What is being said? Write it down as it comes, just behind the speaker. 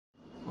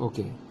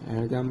ওকে, এর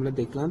আগে আমরা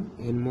দেখলাম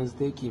এনমস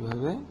দিয়ে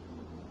কিভাবে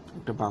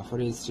একটা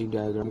বাফারে স্টিক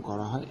ডায়াগ্রাম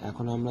করা হয়।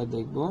 এখন আমরা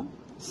দেখব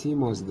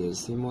সিমস দিয়ে।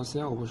 সিমসে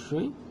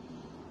অবশ্যই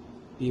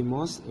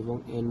পিমস এবং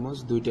এনমস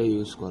দুইটাই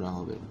ইউজ করা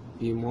হবে।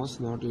 পিমস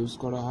নট ইউজ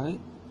করা হয়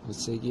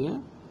হচ্ছে গিয়ে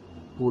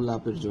পুল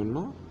আপের জন্য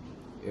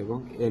এবং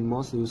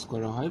এনমস ইউজ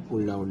করা হয়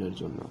পুল ডাউনের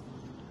জন্য।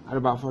 আর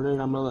বাফারের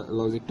আমরা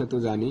লজিকটা তো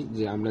জানি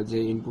যে আমরা যে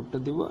ইনপুটটা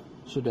দিব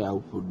সেটা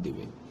আউটপুট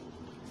দিবে।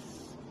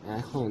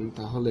 এখন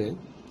তাহলে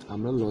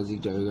আমরা লজিক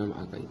ডায়াগ্রাম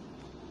আঁকাই।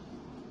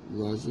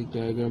 লজিক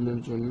ডায়াগ্রামের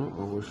জন্য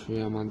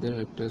অবশ্যই আমাদের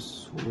একটা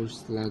সোর্স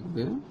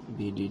লাগবে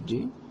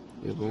ভিডিডি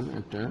এবং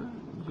একটা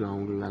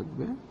গ্রাউন্ড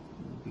লাগবে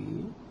বি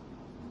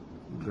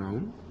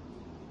গ্রাউন্ড।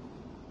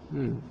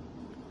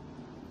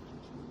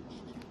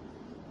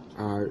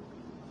 আর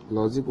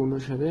লজিক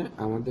অনুসারে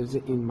আমাদের যে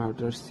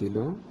ইনভার্টার ছিল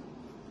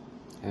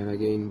এর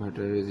আগে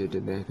ইনভার্টারে যেটা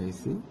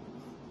দেখাইছি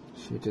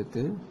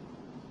সেটাতে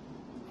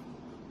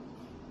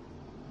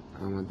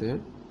আমাদের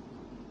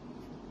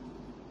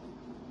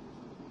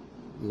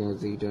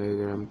লজিক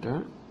ডায়াগ্রামটা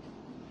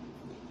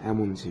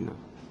এমন ছিল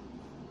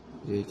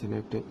যে এখানে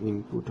একটা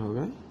ইনপুট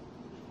হবে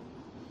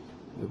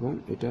এবং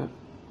এটা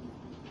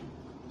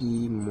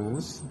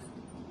পিমস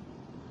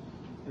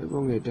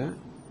এবং এটা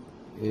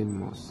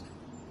এনমস।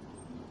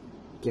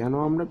 কেন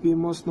আমরা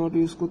পিমস নট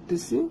ইউজ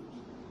করতেছি?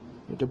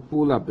 এটা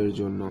পুল আপের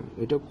জন্য।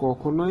 এটা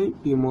কখনোই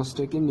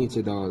পিমসটাকে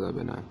নিচে দেওয়া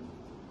যাবে না,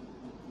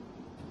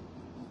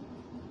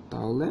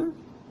 তাহলে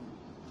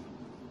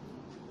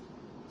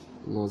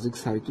লজিক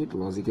সার্কিট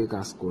লজিকে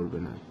কাজ করবে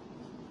না।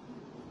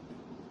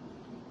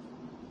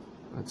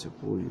 আচ্ছা,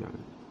 পুল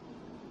ডাউন।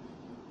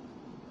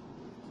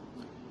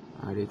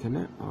 আর এখানে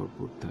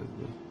আউটপুট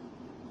থাকবে।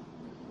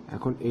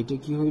 এখন এটা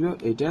কি হইল?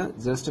 এটা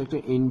জাস্ট একটা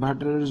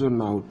ইনভার্টারের জন্য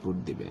আউটপুট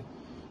দিবে,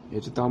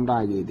 এটা তো আমরা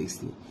আগেই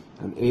দেখছি।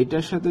 কারণ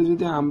এইটার সাথে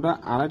যদি আমরা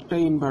আরেকটা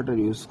ইনভার্টার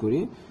ইউজ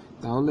করি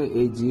তাহলে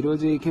এই জিরো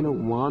যে এখানে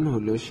 1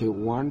 হলো সেই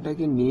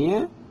 1টাকে নিয়ে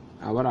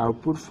আবার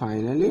আউটপুট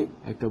ফাইনালি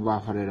একটা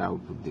বাফারের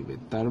আউটপুট দিবে।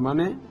 তার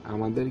মানে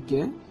আমাদেরকে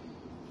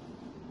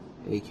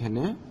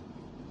এইখানে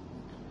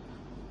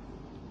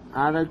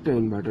আর একটা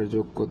ইনভার্টার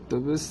যোগ করতে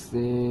হবে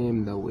same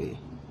the way.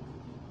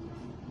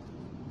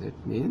 That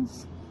means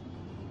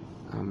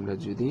আমরা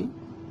যদি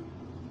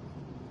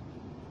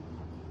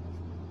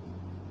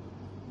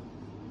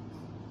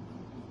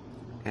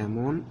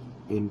এমন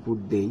ইনপুট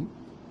দেই,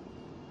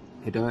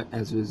 এটা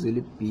অ্যাজ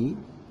ইউজুয়ালি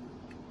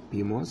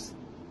পিমস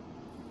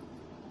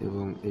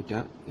এবং এটা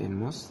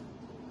এনমস,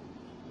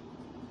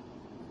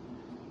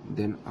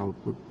 দেন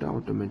আউটপুটটা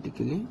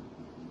অটোমেটিক্যালি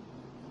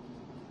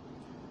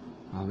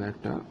হবে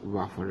একটা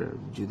বাফারের।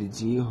 যদি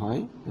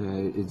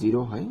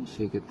জিরো হয়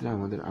সেক্ষেত্রে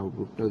আমাদের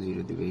আউটপুটটাও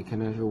জিরো দিবে।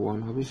 এখানে আসলে 1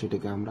 হবে,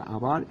 সেটাকে আমরা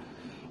আবার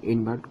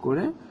ইনভার্ট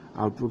করে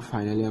আউটপুট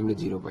ফাইনালি আমরা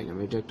জিরো পাইলাম।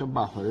 এটা একটা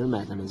বাফারের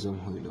মেকানিজম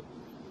হইল।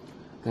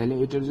 তাহলে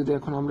এটার যদি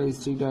এখন আমরা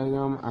স্টিক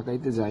ডায়াগ্রাম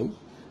আঁকাইতে যাই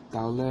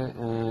তাহলে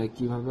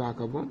কিভাবে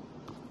আঁকাবো?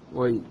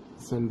 ওই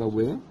সেম দ্য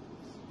ওয়ে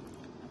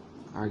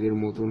আগের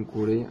মতন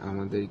করে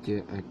আমাদেরকে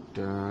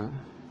একটা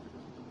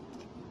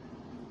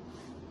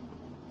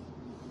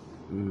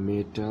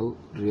মেটাল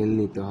রেল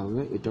নিতে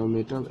হবে। এটাও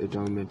মেটাল,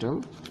 এটাও মেটাল।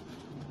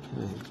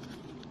 হ্যাঁ,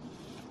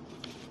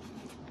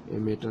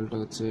 এই মেটালটা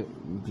হচ্ছে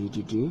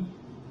ভিডিডি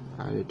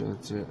আর এটা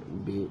হচ্ছে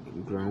বি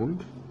গ্রাউন্ড।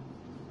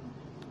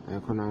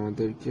 এখন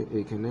আমাদেরকে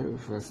এখানে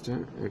ফার্স্টে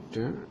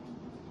একটা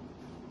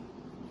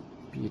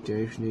পি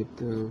টাইপ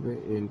নিতে হবে,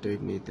 এন টাইপ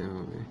নিতে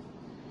হবে।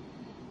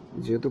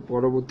 যেহেতু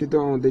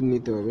পরবর্তীতেও আমাদের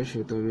নিতে হবে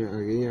সেহেতু আমি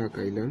আগেই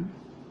আঁকাইলাম।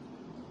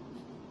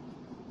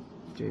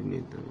 টাইপ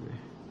নিতে হবে,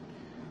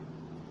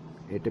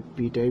 এটা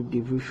P type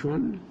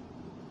diffusion,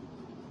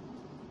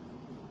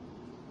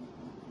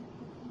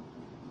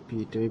 P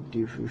type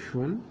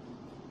diffusion,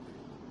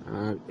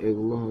 আর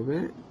এগুলো হবে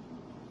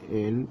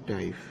এন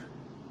টাইপ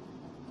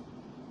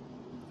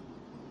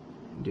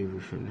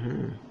ডিফিউশন।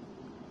 হ্যাঁ,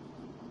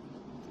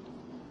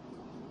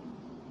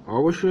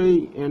 অবশ্যই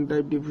এন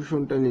টাইপ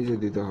ডিফিউশনটা নিচে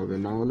দিতে হবে,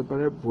 না হলে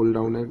পারে পুল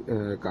ডাউনের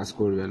কাজ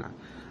করবে না।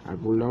 আর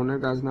পুল ডাউনের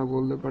কাজ না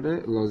করলে পারে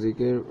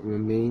লজিকের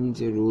মেইন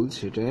যে রুল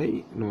সেটাই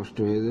নষ্ট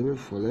হয়ে যাবে,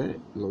 ফলে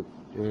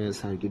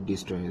সার্কিট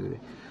ডিস্ট্রয় হয়ে যাবে।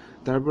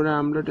 তারপরে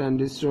আমরা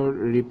ট্রানজিস্টর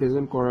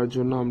রিপ্রেজেন্ট করার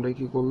জন্য আমরা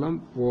কি করলাম?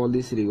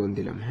 পলিসিলিকন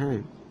দিলাম। হ্যাঁ,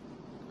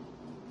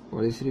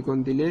 পলিসিলিকন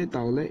দিলে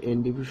তাহলে এন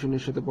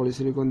ডিফিউশনের সাথে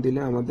পলিসিলিকন দিলে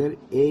আমাদের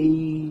এই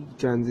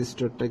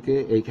ট্রানজিস্টরটাকে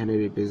এইখানে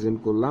রিপ্রেজেন্ট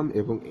করলাম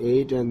এবং এই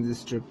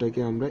ট্রানজিস্টরটাকে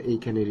আমরা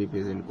এইখানে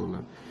রিপ্রেজেন্ট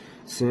করলাম।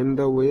 সেম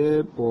দ্য ওয়ে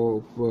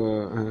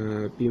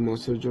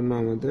পিমস এর জন্য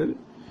আমাদের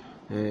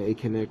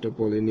এখানে একটা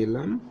পলি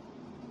নিলাম।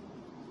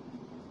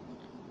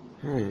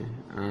 হ্যাঁ,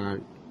 আর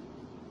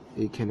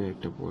এইখানে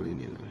একটা পলি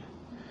নিলাম।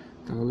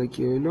 তাহলে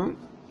কি হইলো?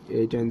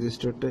 এই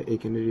ট্রানজিস্টরটা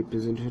এখানে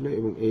রিপ্রেজেন্ট হলো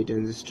এবং এই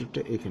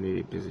ট্রানজিস্টরটা এখানে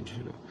রিপ্রেজেন্ট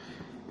হলো।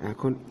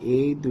 এখন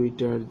এই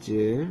দুইটার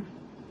যে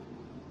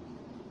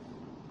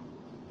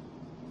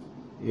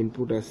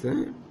ইনপুট আছে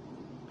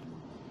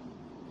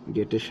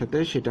গেটের সাথে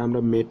সেটা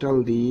আমরা মেটাল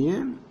দিয়ে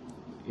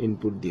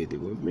ইনপুট দিয়ে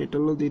দেব।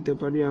 মেটালও দিতে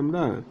পারি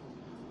আমরা,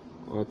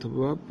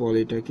 অথবা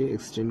পলিটাকে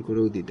এক্সটেন্ড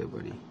করেও দিতে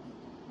পারি।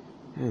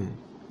 হ্যাঁ,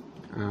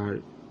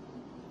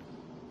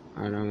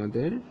 আর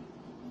আমাদের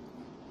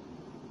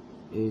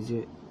এই যে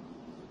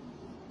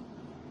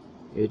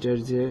এটার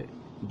যে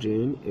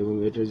ড্রেন এবং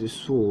এটার যে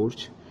সোর্স,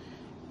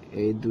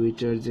 এই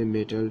দুইটার যে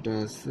মেটালটা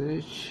আছে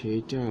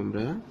সেইটা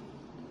আমরা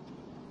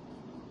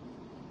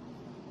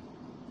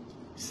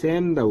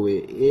সেম দা ওয়ে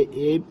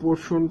এই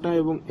পোর্শনটা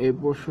এবং এই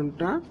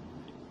পোর্শনটা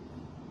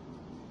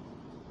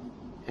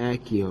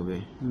একই হবে।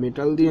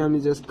 মেটাল দিয়ে আমি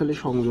জাস্ট খালি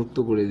সংযুক্ত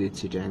করে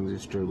দিচ্ছি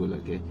ট্রানজিস্টর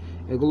গুলোকে,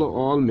 এগুলো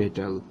অল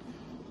মেটাল,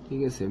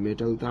 ঠিক আছে।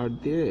 মেটাল তার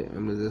দিয়ে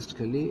আমরা জাস্ট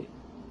খালি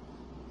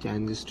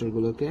ট্রানজিস্টর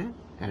গুলোকে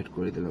অ্যাড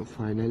করে দিলাম।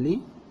 ফাইনালি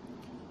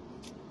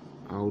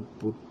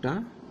আউটপুটটা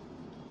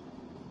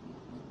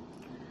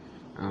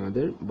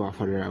আমাদের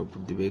বাফারের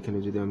আউটপুট দিবে। এখানে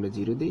যদি আমরা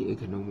 0 দিই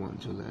এখানেও 1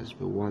 চলে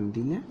আসবে, 1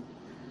 দিলে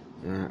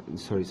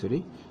সরি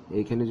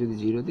এখানে যদি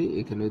 0 দিই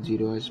এখানেও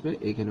 0 আসবে,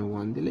 এখানে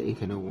 1 দিলে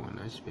এখানেও 1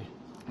 আসবে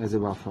as a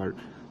buffer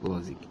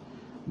logic.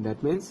 That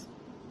means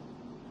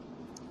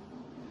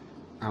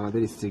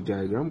আমাদের স্টিক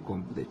ডায়াগ্রাম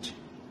কমপ্লিট।